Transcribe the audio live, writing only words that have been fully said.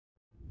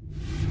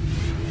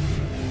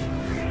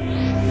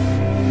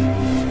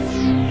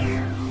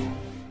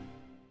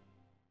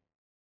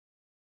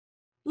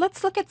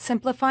Let's look at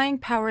simplifying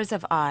powers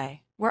of I,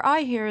 where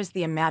I here is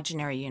the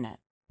imaginary unit.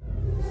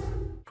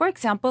 For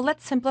example,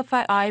 let's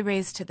simplify I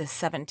raised to the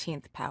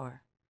 17th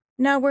power.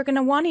 Now we're going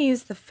to want to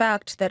use the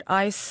fact that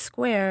I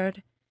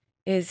squared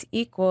is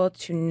equal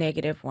to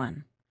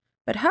 -1.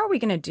 But how are we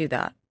going to do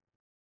that?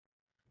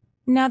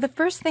 Now the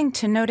first thing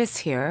to notice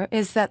here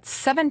is that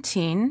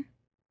 17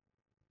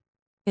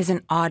 is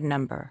an odd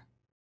number.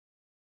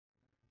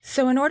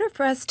 So in order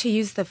for us to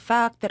use the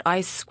fact that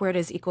I squared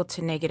is equal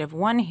to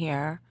 -1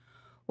 here,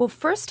 we'll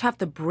first have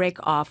to break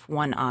off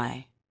one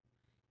I.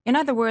 In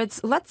other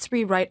words, let's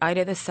rewrite I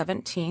to the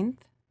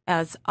 17th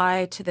as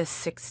I to the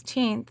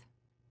 16th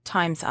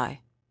times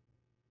I.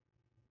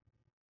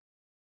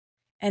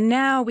 And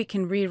now we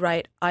can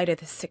rewrite I to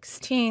the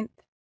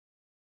 16th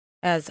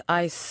as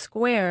I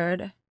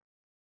squared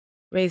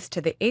raised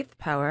to the 8th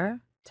power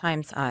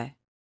times I.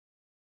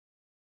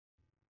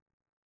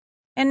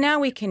 And now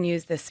we can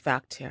use this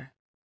fact here.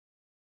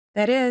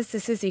 That is,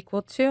 this is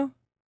equal to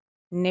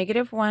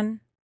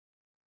 -1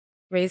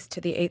 raised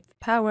to the 8th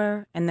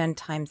power and then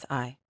times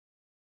I.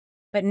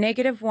 But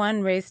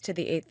 -1 raised to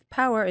the 8th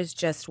power is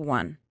just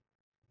 1.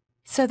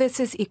 So this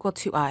is equal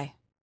to I.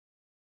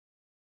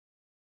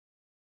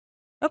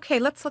 Okay,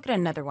 let's look at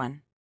another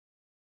one.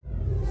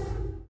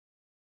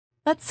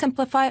 Let's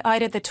simplify I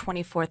to the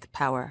 24th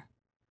power.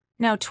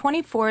 Now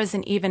 24 is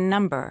an even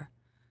number,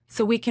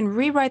 so we can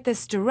rewrite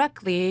this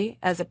directly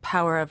as a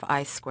power of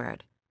I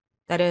squared.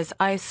 That is,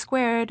 I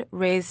squared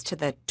raised to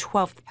the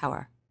 12th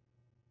power.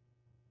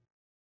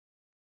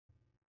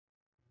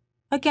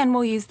 Again,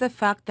 we'll use the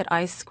fact that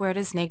I squared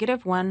is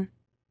 -1.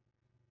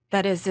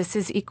 That is, this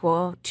is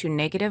equal to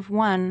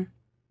 -1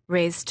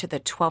 raised to the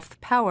 12th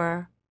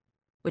power,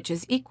 which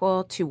is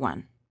equal to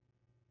 1.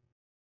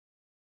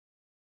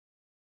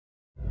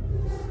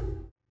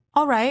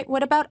 All right,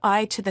 what about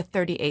I to the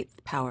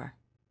 38th power?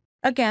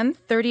 Again,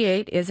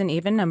 38 is an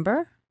even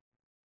number,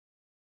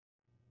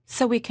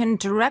 so we can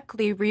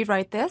directly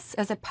rewrite this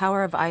as a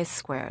power of I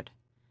squared.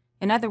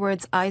 In other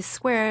words, I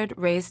squared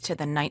raised to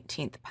the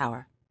 19th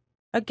power.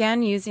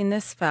 Again, using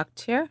this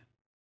fact here,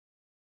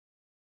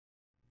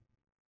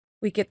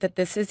 we get that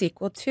this is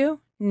equal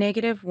to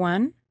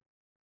 -1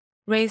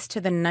 raised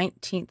to the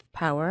 19th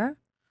power,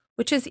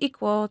 which is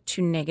equal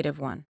to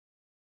 -1.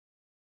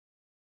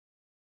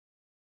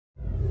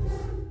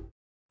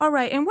 All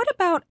right, and what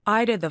about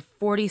I to the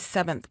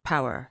 47th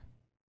power?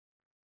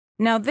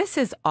 Now this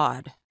is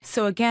odd.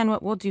 So again,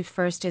 what we'll do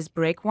first is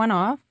break one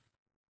off.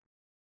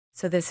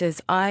 So this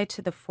is I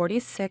to the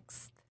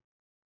 46th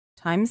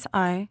times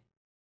I.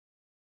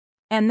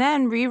 And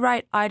then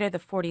rewrite I to the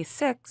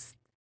 46th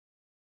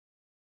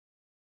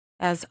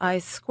as I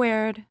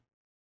squared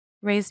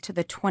raised to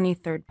the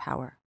 23rd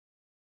power,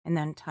 and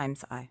then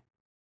times I.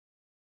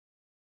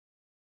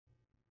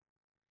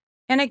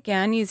 And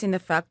again, using the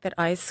fact that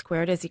I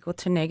squared is equal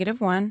to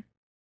 -1,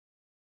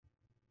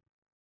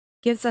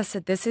 gives us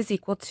that this is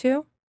equal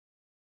to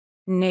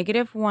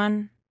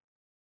 -1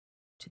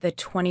 to the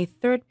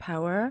 23rd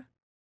power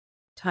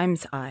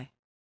times I.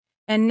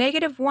 And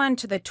 -1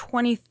 to the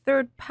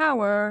 23rd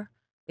power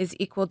is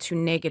equal to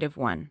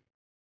 -1.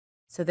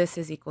 So this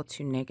is equal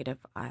to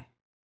 -I.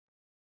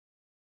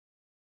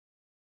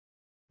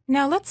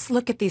 Now let's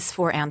look at these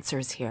four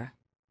answers here.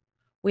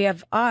 We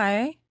have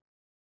I,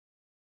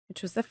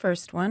 which was the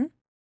first one.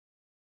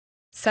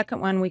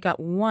 Second one, we got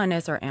 1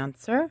 as our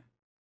answer.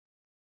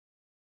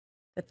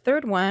 The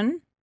third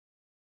one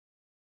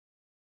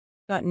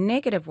got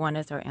 -1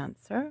 as our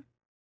answer.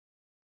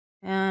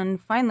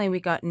 And finally, we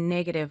got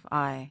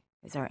 -I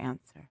as our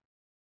answer.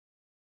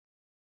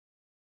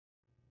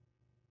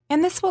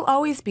 And this will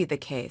always be the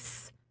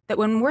case, that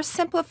when we're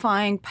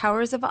simplifying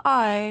powers of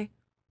I,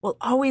 we'll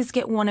always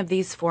get one of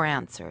these four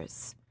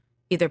answers,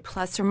 either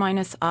plus or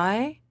minus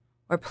I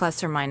or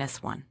plus or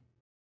minus 1.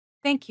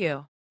 Thank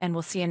you, and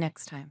we'll see you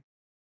next time.